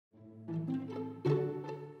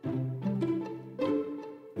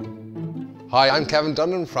Hi, I'm Kevin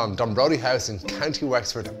Dundon from Dunbrody House in County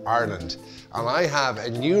Wexford, Ireland, and I have a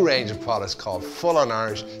new range of products called Full On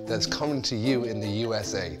Irish that's coming to you in the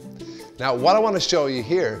USA. Now, what I want to show you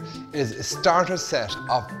here is a starter set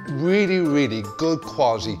of really good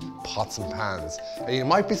quality pots and pans. And you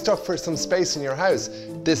might be stuck for some space in your house.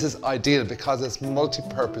 This is ideal because it's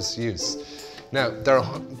multi-purpose use. Now,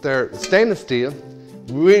 they're stainless steel,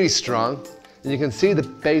 really strong. And you can see the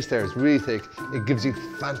base there is really thick. It gives you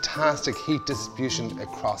fantastic heat distribution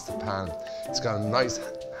across the pan. It's got a nice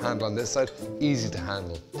handle on this side, easy to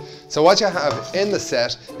handle. So what you have in the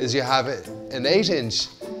set is you have an 8-inch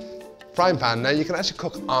frying pan. Now you can actually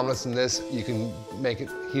cook omelets in this. You can make it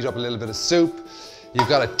heat up a little bit of soup. You've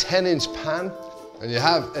got a 10-inch pan, and you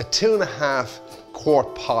have a 2.5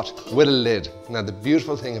 quart pot with a lid. Now the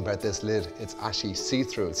beautiful thing about this lid, it's actually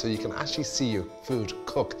see-through, so you can actually see your food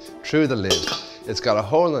cook through the lid. It's got a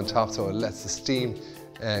hole on top so it lets the steam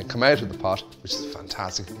come out of the pot, which is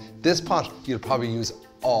fantastic. This pot you'll probably use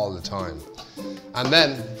all the time. And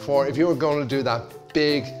then if you were going to do that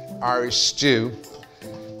big Irish stew,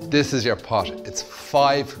 this is your pot. It's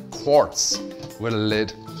 5 quarts with a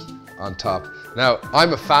lid on top. Now,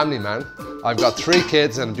 I'm a family man. I've got 3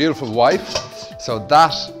 kids and a beautiful wife, so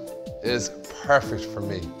that is perfect for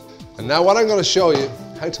me. And now what I'm going to show you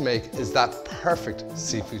how to make is that perfect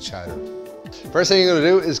seafood chowder. First thing you're going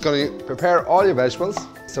to do is going to prepare all your vegetables.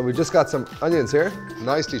 So we just got some onions here,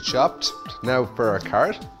 nicely chopped. Now for our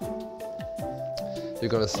carrot. You're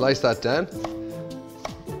going to slice that down.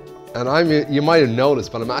 And you might have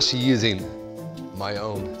noticed, but I'm actually using my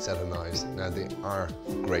own set of knives. Now they are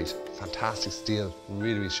great, fantastic steel,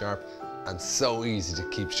 really sharp, and so easy to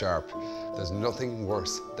keep sharp. There's nothing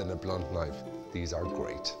worse than a blunt knife. These are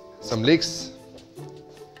great. Some leeks,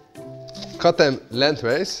 cut them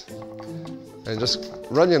lengthways, and just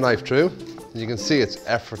run your knife through. You can see it's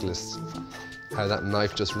effortless how that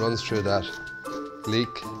knife just runs through that leek.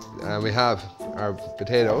 And we have our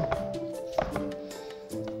potato.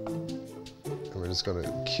 We're just going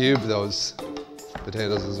to cube those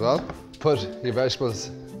potatoes as well. Put your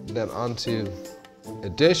vegetables then onto a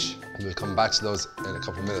dish, and we'll come back to those in a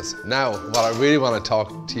couple of minutes. Now, what I really want to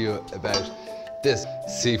talk to you about this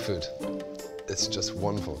seafood. It's just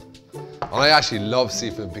wonderful. And I actually love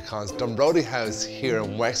seafood because Dunbrody House here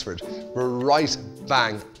in Wexford, we're right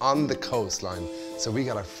bang on the coastline. So we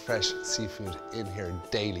get our fresh seafood in here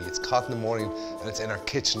daily. It's caught in the morning and it's in our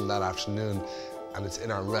kitchen that afternoon and it's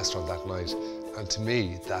in our restaurant that night. And to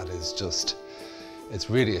me, that is just, it's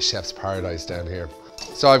really a chef's paradise down here.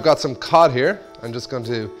 So I've got some cod here. I'm just going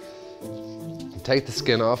to take the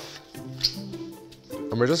skin off.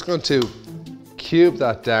 And we're just going to cube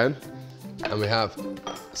that down. And we have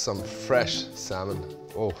some fresh salmon.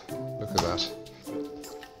 Oh, look at that.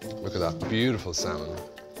 Look at that beautiful salmon.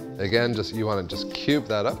 Again, you want to just cube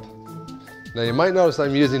that up. Now you might notice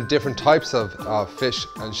I'm using different types of fish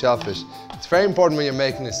and shellfish. It's very important when you're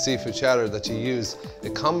making a seafood chowder that you use a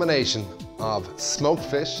combination of smoked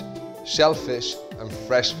fish, shellfish, and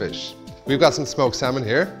fresh fish. We've got some smoked salmon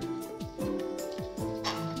here.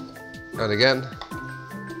 And again,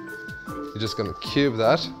 you're just going to cube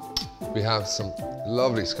that. We have some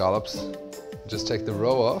lovely scallops. Just take the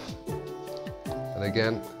roe off. And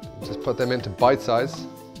again, just put them into bite-sized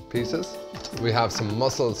pieces. We have some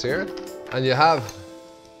mussels here. And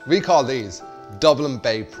we call these Dublin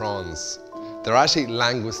Bay prawns. They're actually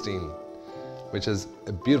langoustine, which is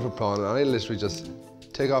a beautiful prawn. And I literally just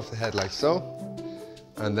take off the head like so.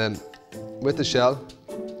 And then with the shell,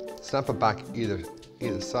 snap it back either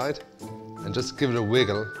side and just give it a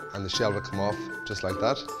wiggle and the shell will come off just like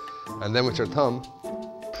that. And then with your thumb,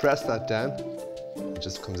 press that down, it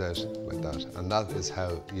just comes out like that. And that is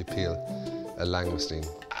how you peel a langoustine.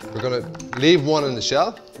 We're going to leave one in the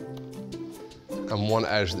shell and one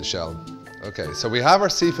out of the shell. Okay, so we have our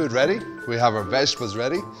seafood ready, we have our vegetables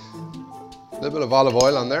ready, a little bit of olive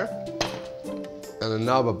oil on there, and a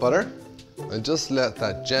knob of butter, and just let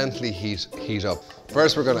that gently heat up.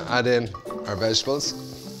 First we're going to add in our vegetables.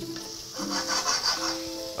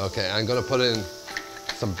 Okay, I'm going to put in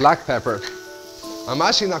some black pepper. I'm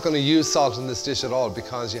actually not going to use salt in this dish at all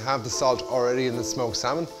because you have the salt already in the smoked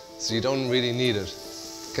salmon, so you don't really need it.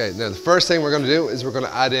 Okay, now the first thing we're going to do is we're going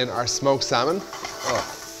to add in our smoked salmon.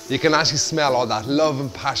 Oh, you can actually smell all that love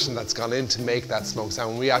and passion that's gone in to make that smoked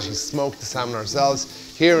salmon. We actually smoke the salmon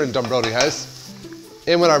ourselves here in Dunbrody House.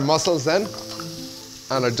 In with our mussels then,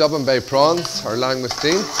 and our Dublin Bay prawns, our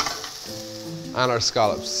langoustine, and our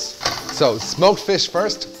scallops. So smoked fish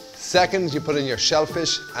first, second you put in your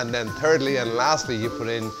shellfish, and then thirdly and lastly you put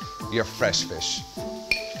in your fresh fish.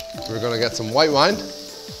 We're going to get some white wine.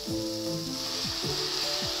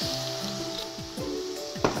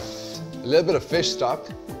 little bit of fish stock,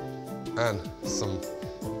 and some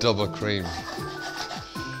double cream.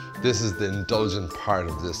 This is the indulgent part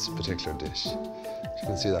of this particular dish. You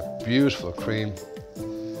can see that beautiful cream,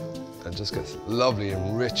 and just gets lovely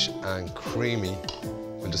and rich and creamy.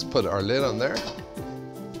 We'll just put our lid on there.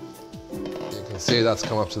 You can see that's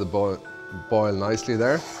come up to the boil nicely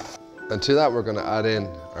there. And to that we're going to add in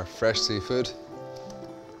our fresh seafood.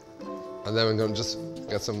 And then we're going to just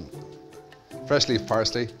get some fresh leaf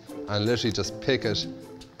parsley and literally just pick it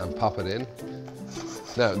and pop it in.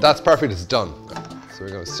 Now that's perfect, it's done. So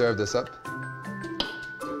we're going to serve this up.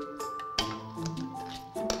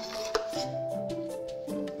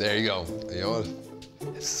 There you go. You know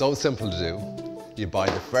what? It's so simple to do. You buy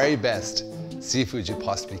the very best seafood you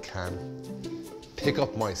possibly can, pick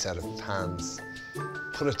up my set of pans,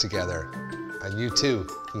 put it together, and you too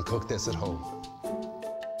can cook this at home.